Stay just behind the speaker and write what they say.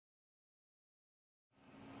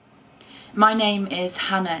My name is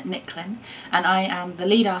Hannah Nicklin and I am the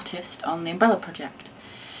lead artist on the Umbrella Project.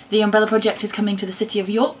 The Umbrella Project is coming to the city of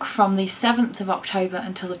York from the 7th of October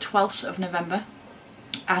until the 12th of November,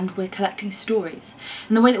 and we're collecting stories.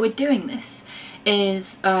 And the way that we're doing this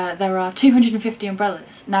is there are 250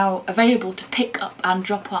 umbrellas now available to pick up and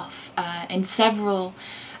drop off in several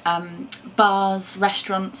bars,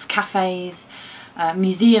 restaurants, cafes,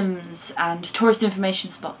 museums and tourist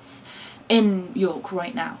information spots in York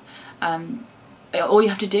right now. All you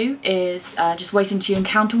have to do is just wait until you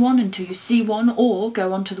encounter one, until you see one, or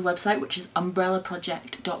go onto the website, which is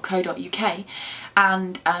umbrellaproject.co.uk,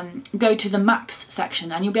 and go to the maps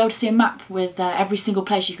section, and you'll be able to see a map with every single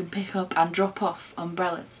place you can pick up and drop off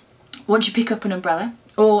umbrellas. Once you pick up an umbrella,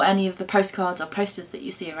 or any of the postcards or posters that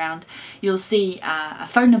you see around, you'll see a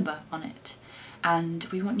phone number on it, and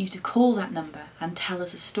we want you to call that number and tell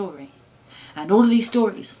us a story. And all of these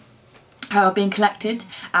stories are being collected,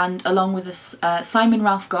 and along with us, Simon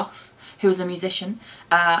Ralph Goff, who is a musician,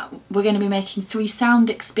 we're going to be making 3 sound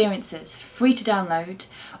experiences free to download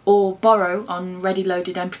or borrow on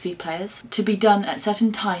ready-loaded MP3 players, to be done at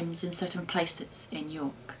certain times in certain places in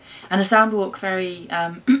York. And a sound walk, very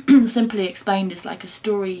simply explained, is like a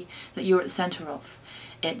story that you're at the centre of.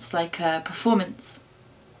 It's like a performance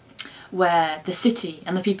where the city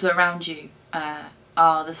and the people around you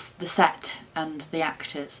are the set and the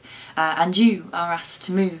actors, and you are asked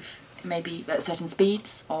to move maybe at certain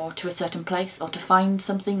speeds, or to a certain place, or to find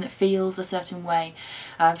something that feels a certain way.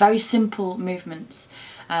 Very simple movements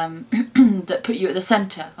that put you at the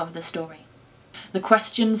centre of the story. The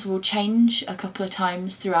questions will change a couple of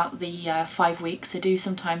times throughout the 5 weeks, so do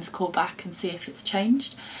sometimes call back and see if it's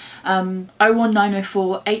changed.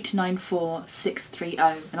 01904 894 630,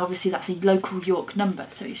 and obviously that's a local York number,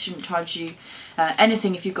 so it shouldn't charge you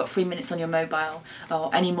anything if you've got 3 minutes on your mobile,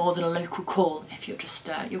 or any more than a local call if you're just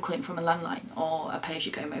you're calling from a landline or a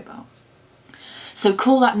pay-as-you-go mobile. So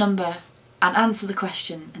call that number and answer the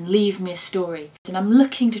question and leave me a story. And I'm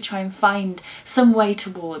looking to try and find some way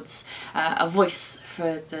towards a voice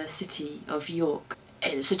for the city of York.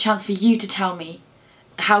 It's a chance for you to tell me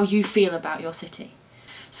how you feel about your city.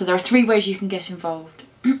 So there are 3 ways you can get involved.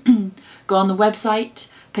 Go on the website,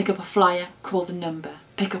 pick up a flyer, call the number.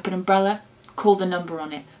 Pick up an umbrella, call the number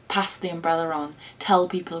on it, pass the umbrella on, tell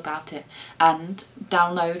people about it, and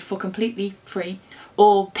download for completely free,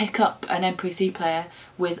 or pick up an MP3 player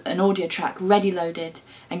with an audio track ready loaded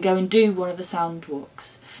and go and do one of the sound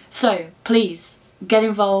walks. So please get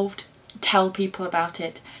involved, tell people about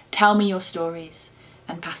it, tell me your stories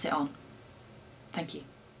and pass it on. Thank you.